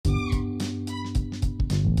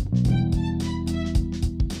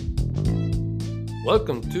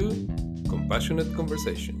Welcome to Compassionate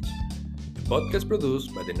Conversations, a podcast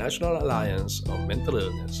produced by the National Alliance on Mental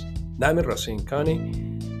Illness, NAMI Racine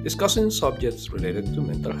County, discussing subjects related to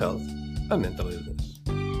mental health and mental illness.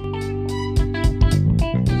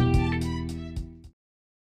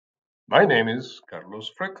 My name is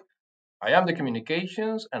Carlos Frick. I am the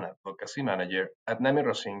Communications and Advocacy Manager at NAMI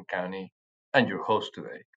Racine County and your host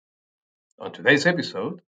today. On today's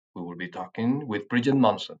episode, we will be talking with Bridget,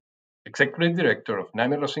 Executive Director of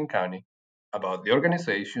NAMI Racine County, about the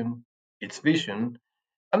organization, its vision,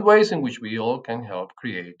 and ways in which we all can help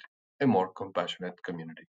create a more compassionate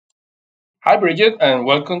community. Hi, Bridget, and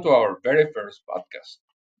welcome to our very first podcast.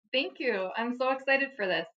 Thank you. I'm so excited for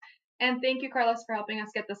this. And thank you, Carlos, for helping us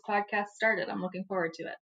get this podcast started. I'm looking forward to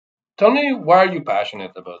it. Tell me, why are you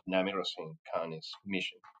passionate about NAMI Racine County's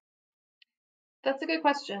mission? That's a good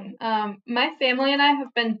question. My family and I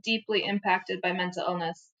have been deeply impacted by mental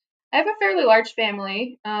illness. I have a fairly large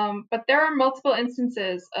family, but there are multiple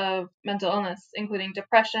instances of mental illness, including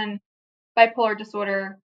depression, bipolar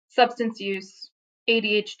disorder, substance use,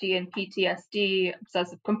 ADHD and PTSD,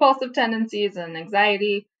 obsessive compulsive tendencies, and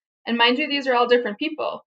anxiety. And mind you, these are all different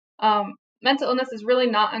people. Mental illness is really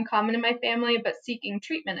not uncommon in my family, but seeking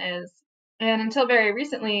treatment is. And until very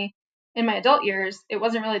recently, in my adult years, it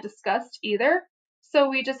wasn't really discussed either. So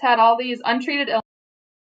we just had all these untreated illnesses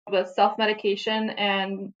with self-medication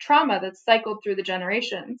and trauma that's cycled through the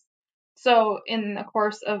generations. So, in the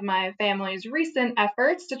course of my family's recent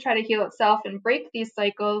efforts to try to heal itself and break these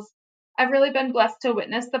cycles, I've really been blessed to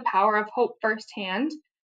witness the power of hope firsthand.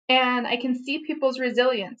 And I can see people's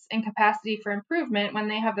resilience and capacity for improvement when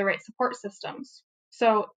they have the right support systems.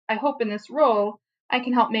 So, I hope in this role, I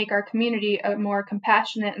can help make our community a more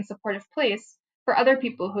compassionate and supportive place for other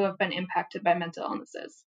people who have been impacted by mental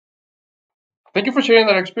illnesses. Thank you for sharing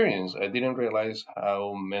that experience. I didn't realize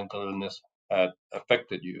how mental illness had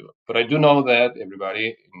affected you, but I do know that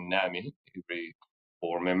everybody in NAMI, every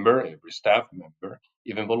board member, every staff member,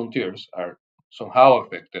 even volunteers, are somehow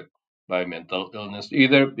affected by mental illness,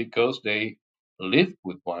 either because they live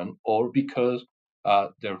with one or because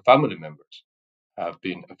their family members have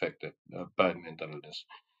been affected by mental illness.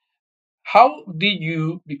 How did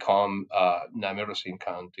you become NAMI Racine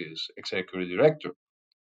County's executive director?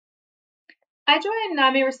 I joined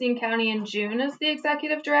NAMI Racine County in June as the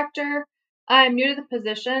executive director. I'm new to the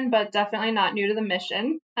position, but definitely not new to the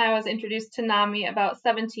mission. I was introduced to NAMI about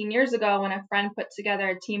 17 years ago when a friend put together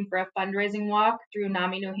a team for a fundraising walk through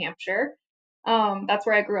NAMI, New Hampshire. That's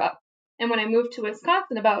where I grew up. And when I moved to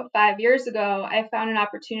Wisconsin about 5 years ago, I found an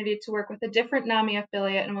opportunity to work with a different NAMI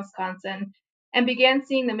affiliate in Wisconsin and began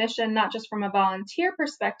seeing the mission not just from a volunteer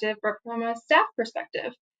perspective, but from a staff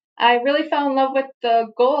perspective. I really fell in love with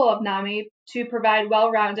the goal of NAMI to provide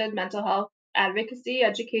well rounded mental health advocacy,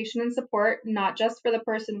 education, and support, not just for the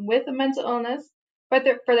person with a mental illness, but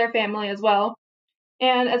for their family as well.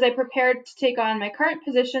 And as I prepared to take on my current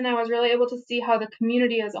position, I was really able to see how the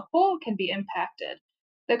community as a whole can be impacted.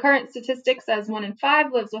 The current statistic says 1 in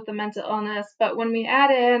 5 lives with a mental illness, but when we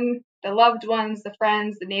add in the loved ones, the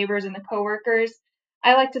friends, the neighbors, and the coworkers,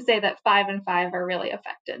 I like to say that 5 in 5 are really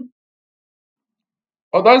affected.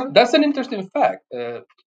 Oh, that's an interesting fact,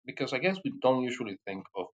 because I guess we don't usually think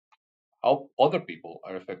of how other people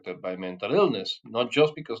are affected by mental illness, not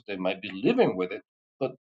just because they might be living with it,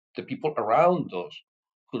 but the people around those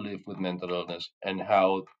who live with mental illness and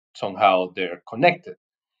how somehow they're connected.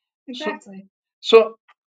 So, Exactly. so,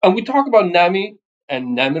 and we talk about NAMI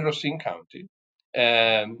and NAMI Racine County.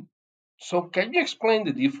 Um, so, can you explain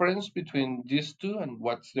the difference between these two and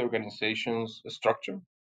what's the organization's structure?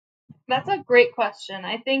 That's a great question.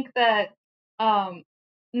 I think that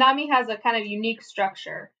NAMI has a kind of unique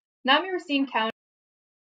structure. NAMI Racine County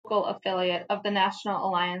is a local affiliate of the National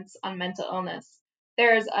Alliance on Mental Illness.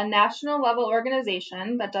 There's a national level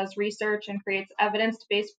organization that does research and creates evidence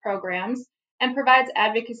based programs and provides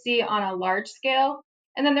advocacy on a large scale.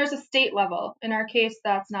 And then there's a state level. In our case,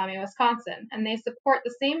 that's NAMI Wisconsin. And they support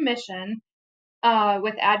the same mission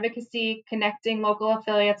with advocacy, connecting local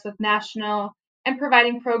affiliates with national, and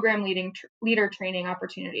providing program leader training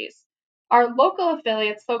opportunities. Our local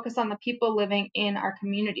affiliates focus on the people living in our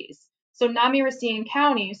communities. So NAMI Racine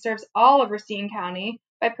County serves all of Racine County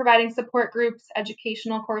by providing support groups,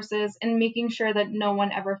 educational courses, and making sure that no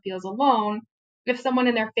one ever feels alone if someone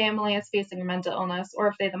in their family is facing a mental illness or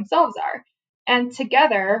if they themselves are. And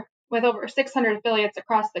together, with over 600 affiliates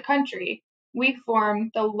across the country, we form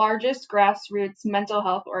the largest grassroots mental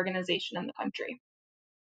health organization in the country.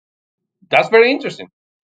 That's very interesting.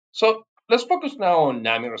 So, let's focus now on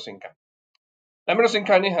NAMI Racine County. NAMI Racine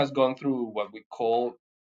County has gone through what we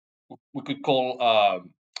could call a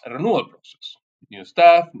renewal process. new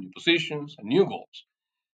staff, new positions, and new goals.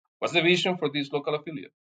 What's the vision for this local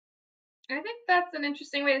affiliate? I think that's an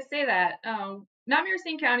interesting way to say that. NAMI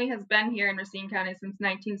Racine County has been here in Racine County since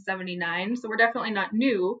 1979, so we're definitely not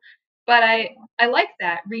new. But I like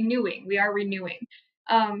that renewing. We are renewing.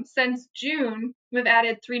 Since June, we've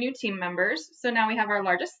added 3 new team members. So now we have our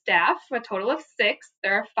largest staff, a total of 6.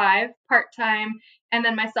 There are 5 part-time, and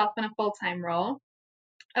then myself in a full-time role.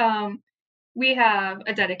 Um, we have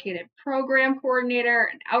a dedicated program coordinator,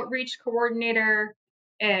 an outreach coordinator,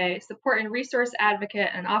 a support and resource advocate,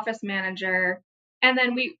 an office manager. And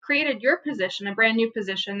then we created your position, a brand new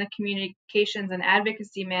position, the communications and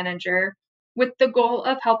advocacy manager, with the goal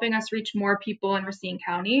of helping us reach more people in Racine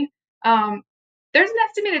County. There's an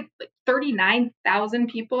estimated 39,000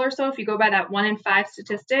 people or so, if you go by that 1 in 5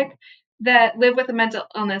 statistic, that live with a mental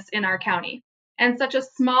illness in our county. And such a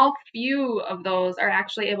small few of those are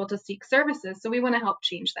actually able to seek services. So we want to help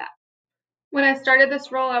change that. When I started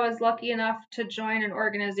this role, I was lucky enough to join an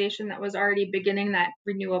organization that was already beginning that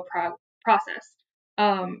renewal process.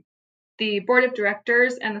 Um, the board of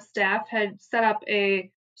directors and the staff had set up a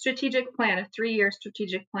strategic plan, a 3-year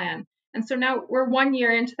strategic plan. And so now we're 1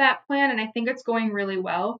 year into that plan, and I think it's going really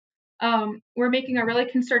well. We're making a really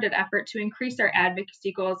concerted effort to increase our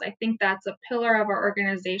advocacy goals. I think that's a pillar of our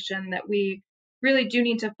organization that we really do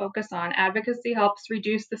need to focus on. Advocacy helps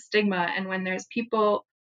reduce the stigma, and when there's people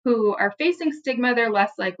who are facing stigma, they're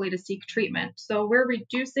less likely to seek treatment. So we're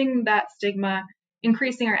reducing that stigma,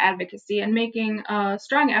 increasing our advocacy, and making a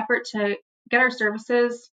strong effort to get our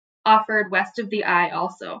services offered west of the eye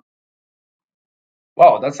also.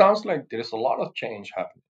 Wow, that sounds like there's a lot of change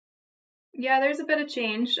happening. Yeah, there's a bit of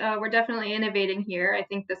change. We're definitely innovating here. I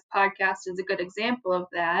think this podcast is a good example of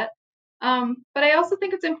that. But I also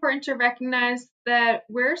think it's important to recognize that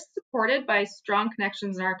we're supported by strong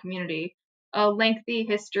connections in our community, a lengthy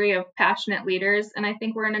history of passionate leaders, and I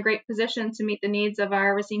think we're in a great position to meet the needs of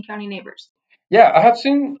our Racine County neighbors. Yeah, I have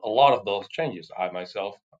seen a lot of those changes. I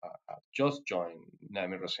myself have just joined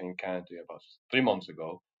NAMI Racine County about 3 months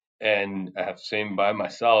ago, and I have seen by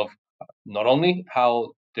myself not only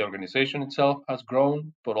how the organization itself has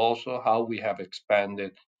grown, but also how we have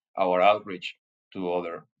expanded our outreach to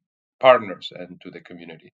other partners and to the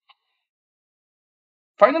community.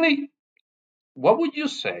 Finally, what would you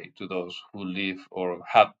say to those who live or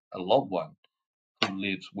have a loved one who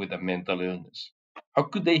lives with a mental illness? How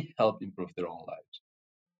could they help improve their own lives?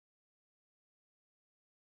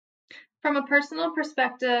 From a personal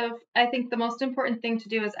perspective, I think the most important thing to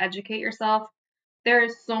do is educate yourself. There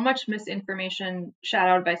is so much misinformation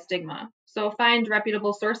shadowed by stigma. So find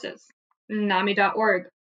reputable sources. NAMI.org,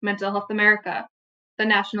 Mental Health America, the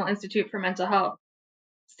National Institute for Mental Health,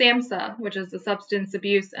 SAMHSA, which is the Substance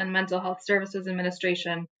Abuse and Mental Health Services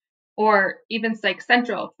Administration, or even Psych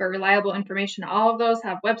Central for reliable information. All of those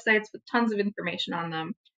have websites with tons of information on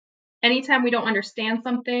them. Anytime we don't understand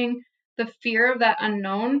something, the fear of that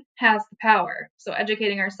unknown has the power. So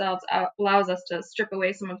educating ourselves allows us to strip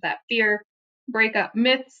away some of that fear, break up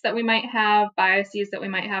myths that we might have, biases that we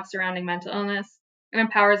might have surrounding mental illness, and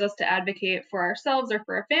empowers us to advocate for ourselves or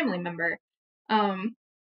for a family member. Um,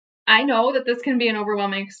 I know that this can be an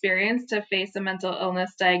overwhelming experience to face a mental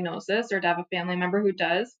illness diagnosis or to have a family member who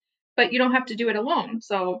does, but you don't have to do it alone.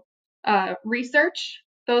 So, research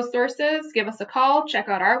those sources, give us a call, check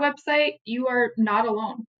out our website. You are not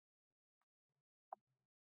alone.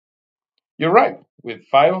 You're right. With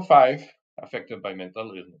 505 affected by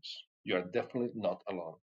mental illness, you are definitely not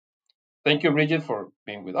alone. Thank you, Bridget, for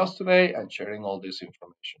being with us today and sharing all this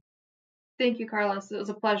information. Thank you, Carlos. It was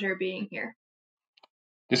a pleasure being here.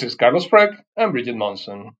 This is Carlos Freck and Bridget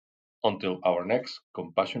Monson. Until our next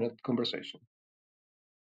compassionate conversation.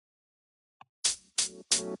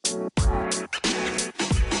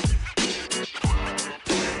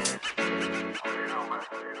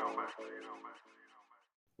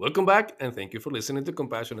 Welcome back, and thank you for listening to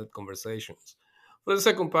Compassionate Conversations. For the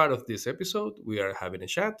second part of this episode, we are having a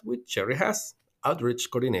chat with Sheri Haas, Outreach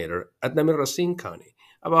Coordinator at NAMI Racine County,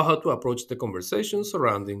 about how to approach the conversation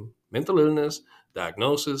surrounding mental illness,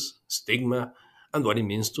 diagnosis, stigma, and what it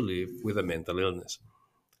means to live with a mental illness.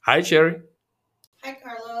 Hi, Sheri. Hi,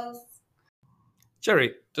 Carlos.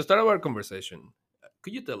 Sheri, to start our conversation,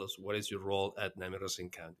 could you tell us what is your role at NAMI Racine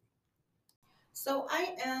County? So,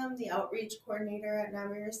 I am the outreach coordinator at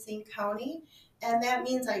NAMI Racine County, and that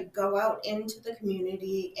means I go out into the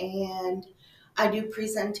community and I do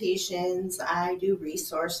presentations, I do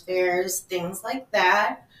resource fairs, things like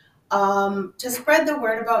that, to spread the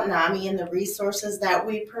word about NAMI and the resources that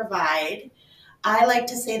we provide. I like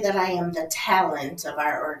to say that I am the talent of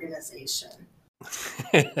our organization.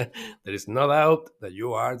 There is no doubt that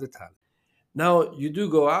you are the talent. Now, you do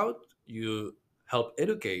go out, you help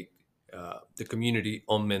educate the community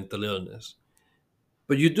on mental illness,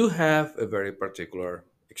 but you do have a very particular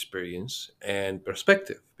experience and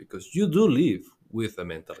perspective because you do live with a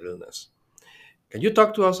mental illness. Can you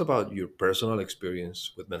talk to us about your personal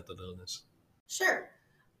experience with mental illness? Sure.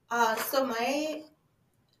 So my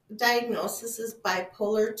diagnosis is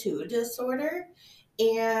bipolar 2 disorder,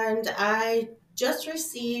 and I just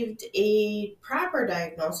received a proper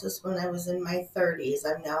diagnosis when I was in my 30s.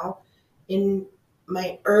 I'm now in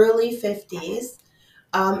my early 50s,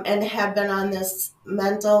 and have been on this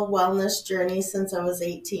mental wellness journey since I was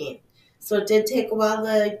 18. So it did take a while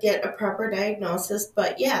to get a proper diagnosis,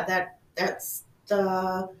 but yeah, that's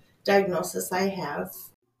the diagnosis I have.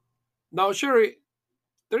 Now, Sherry,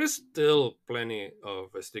 there is still plenty of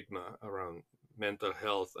stigma around mental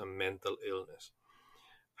health and mental illness.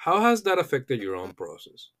 How has that affected your own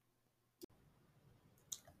process?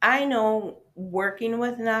 I know working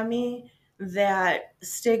with NAMI that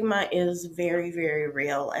stigma is very, very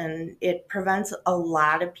real and it prevents a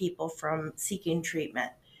lot of people from seeking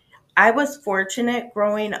treatment. I was fortunate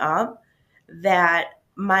growing up that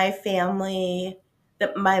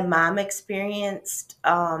that my mom experienced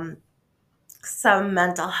some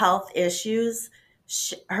mental health issues.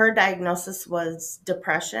 Her diagnosis was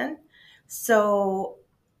depression. So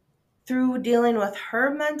through dealing with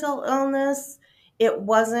her mental illness, it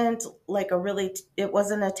wasn't it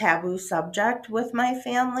wasn't a taboo subject with my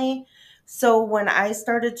family. So when I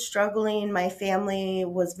started struggling, my family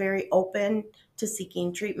was very open to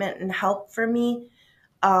seeking treatment and help for me.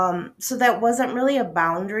 So that wasn't really a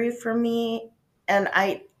boundary for me, and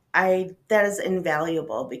I that is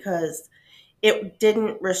invaluable because it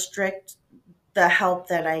didn't restrict the help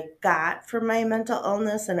that I got for my mental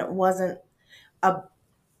illness, and it wasn't a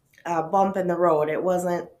bump in the road. It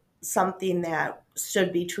wasn't something that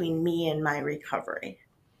stood between me and my recovery.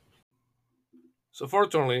 So,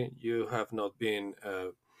 fortunately, you have not been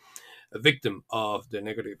a victim of the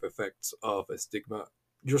negative effects of a stigma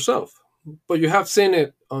yourself, but you have seen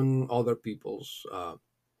it on other people's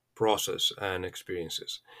process and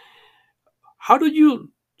experiences. How do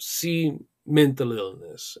you see mental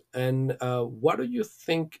illness, and what do you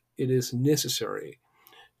think it is necessary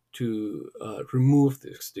to remove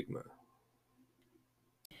the stigma?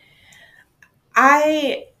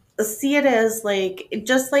 I see it as like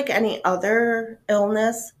just like any other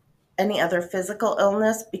illness, any other physical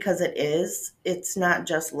illness, because it's not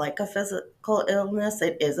just like a physical illness,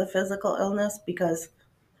 it is a physical illness because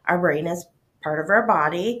our brain is part of our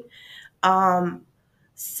body. Um,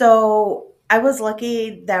 so I was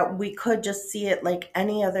lucky that we could just see it like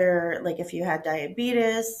any other, like if you had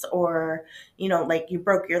diabetes or, like you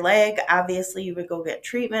broke your leg, obviously you would go get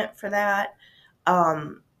treatment for that.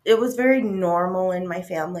 It was very normal in my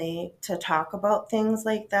family to talk about things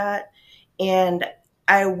like that. And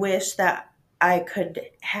I wish that I could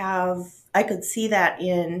see that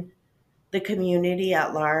in the community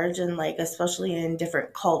at large and like, especially in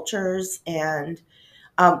different cultures and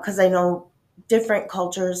because I know different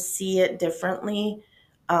cultures see it differently,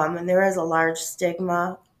 and there is a large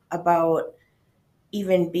stigma about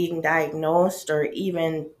even being diagnosed or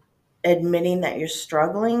even admitting that you're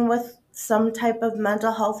struggling with some type of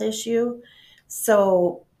mental health issue.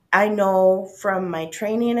 So I know from my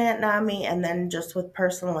training at NAMI and then just with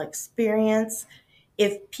personal experience,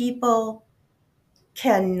 if people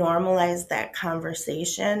can normalize that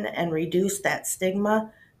conversation and reduce that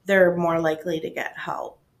stigma, they're more likely to get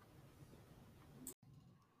help.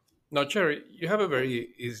 Now, Cherry, you have a very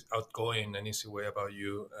outgoing and easy way about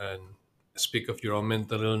you and speak of your own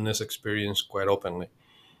mental illness experience quite openly.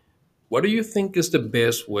 What do you think is the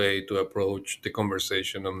best way to approach the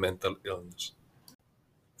conversation on mental illness?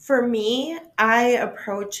 For me, I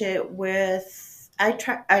try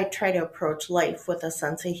to approach life with a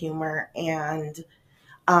sense of humor and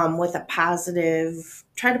with a positive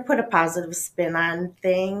try to put a positive spin on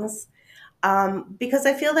things, because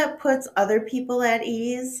I feel that puts other people at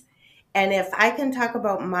ease. And if I can talk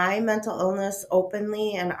about my mental illness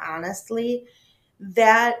openly and honestly,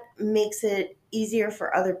 that makes it easier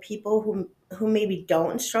for other people who maybe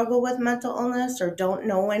don't struggle with mental illness or don't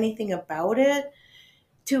know anything about it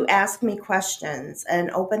to ask me questions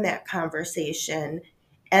and open that conversation.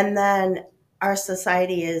 And then our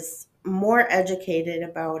society is more educated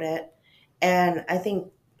about it. And I think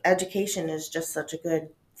education is just such a good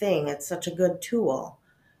thing, it's such a good tool.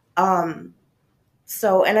 Um,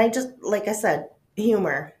 and I just, like I said,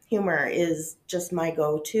 humor is just my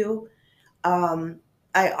go to. Um,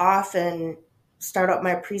 I often start out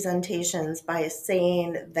my presentations by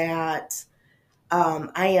saying that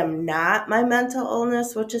I am not my mental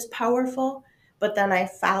illness, which is powerful, but then I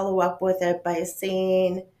follow up with it by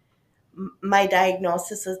saying my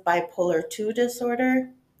diagnosis is bipolar 2 disorder.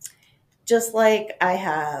 Just like I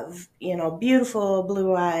have, beautiful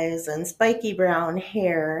blue eyes and spiky brown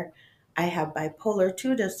hair, I have bipolar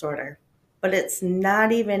 2 disorder. But it's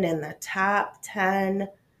not even in the top 10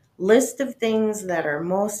 list of things that are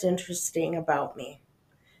most interesting about me.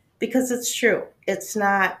 Because it's true.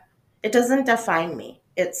 It doesn't define me.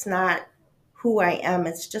 It's not who I am.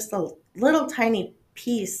 It's just a little tiny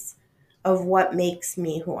piece of what makes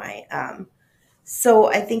me who I am. So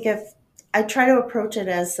I think if I try to approach it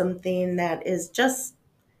as something that is just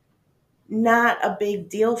not a big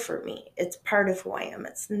deal for me, it's part of who I am.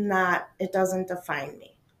 It doesn't define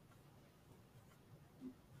me.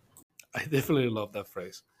 I definitely love that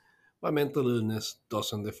phrase. My mental illness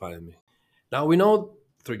doesn't define me. Now, we know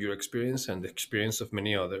through your experience and the experience of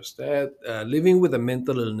many others that living with a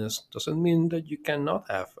mental illness doesn't mean that you cannot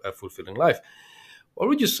have a fulfilling life. What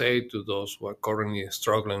would you say to those who are currently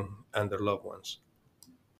struggling and their loved ones?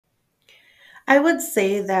 I would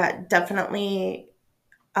say that definitely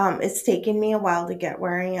it's taken me a while to get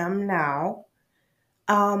where I am now.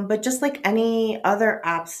 But just like any other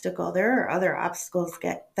obstacle, there are other obstacles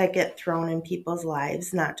that get thrown in people's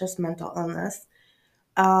lives, not just mental illness.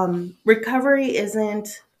 Recovery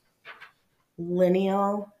isn't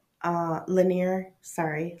linear.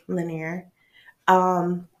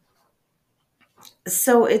 Um,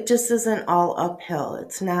 so it just isn't all uphill.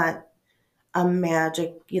 It's not a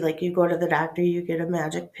magic, you go to the doctor, you get a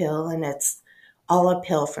magic pill, and it's all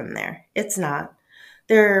uphill from there. It's not.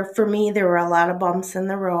 For me, there were a lot of bumps in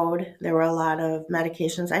the road. There were a lot of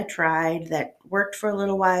medications I tried that worked for a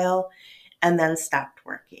little while and then stopped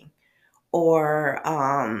working. Or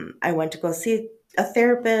I went to go see a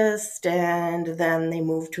therapist and then they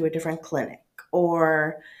moved to a different clinic.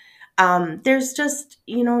 Or there's just,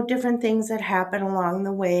 different things that happen along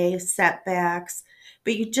the way, setbacks,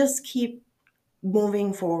 but you just keep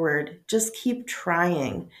moving forward, just keep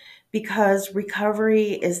trying because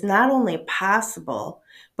recovery is not only possible,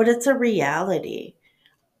 but it's a reality.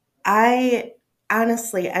 I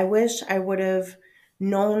I wish I would have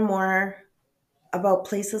known more about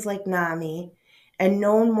places like NAMI and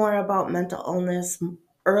known more about mental illness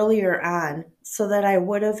earlier on so that I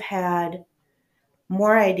would have had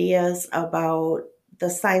more ideas about the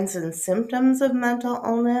signs and symptoms of mental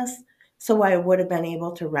illness. So I would have been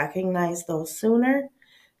able to recognize those sooner,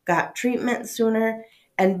 got treatment sooner,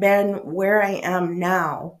 and been where I am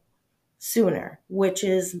now sooner, which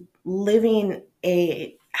is living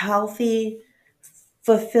a healthy,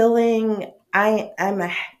 fulfilling, I'm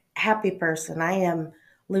a happy person. I am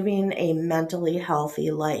living a mentally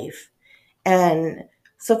healthy life. And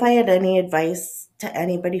so, if I had any advice to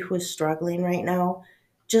anybody who is struggling right now,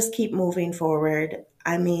 just keep moving forward.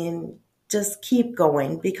 I mean, just keep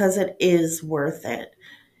going because it is worth it.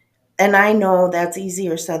 And I know that's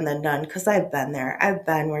easier said than done because I've been there. I've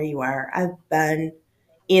been where you are. I've been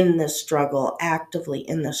in the struggle, actively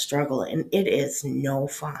in the struggle, and it is no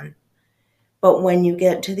fun. But when you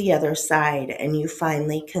get to the other side and you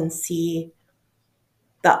finally can see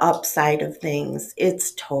the upside of things,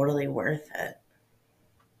 it's totally worth it.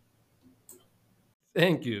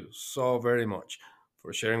 Thank you so very much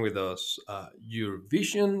for sharing with us your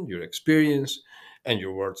vision, your experience, and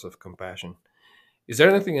your words of compassion. Is there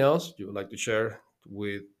anything else you would like to share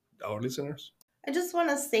with our listeners? I just want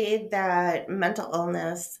to say that mental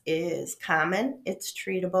illness is common, it's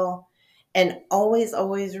treatable, and always,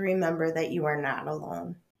 always remember that you are not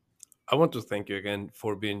alone. I want to thank you again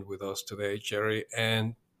for being with us today, Sheri,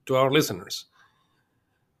 and to our listeners.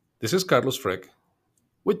 This is Carlos Freck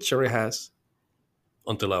with Sheri Has.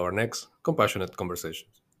 Until our next Compassionate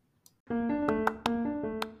Conversations.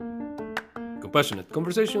 Compassionate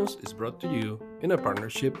Conversations is brought to you in a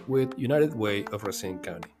partnership with United Way of Racine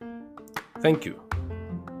County. Thank you.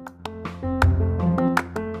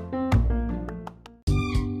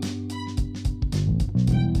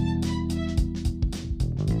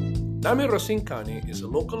 NAMI Racine County is a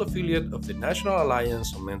local affiliate of the National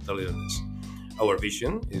Alliance on Mental Illness. Our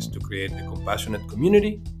vision is to create a compassionate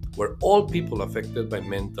community where all people affected by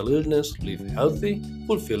mental illness live healthy,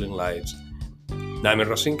 fulfilling lives. NAMI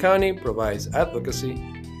Racine County provides advocacy,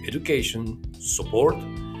 education, support,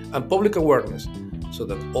 and public awareness so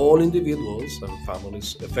that all individuals and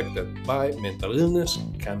families affected by mental illness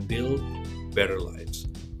can build better lives.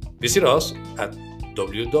 Visit us at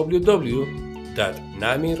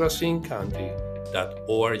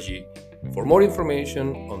www.namiracinecounty.org for more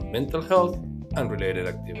information on mental health and related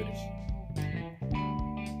activities.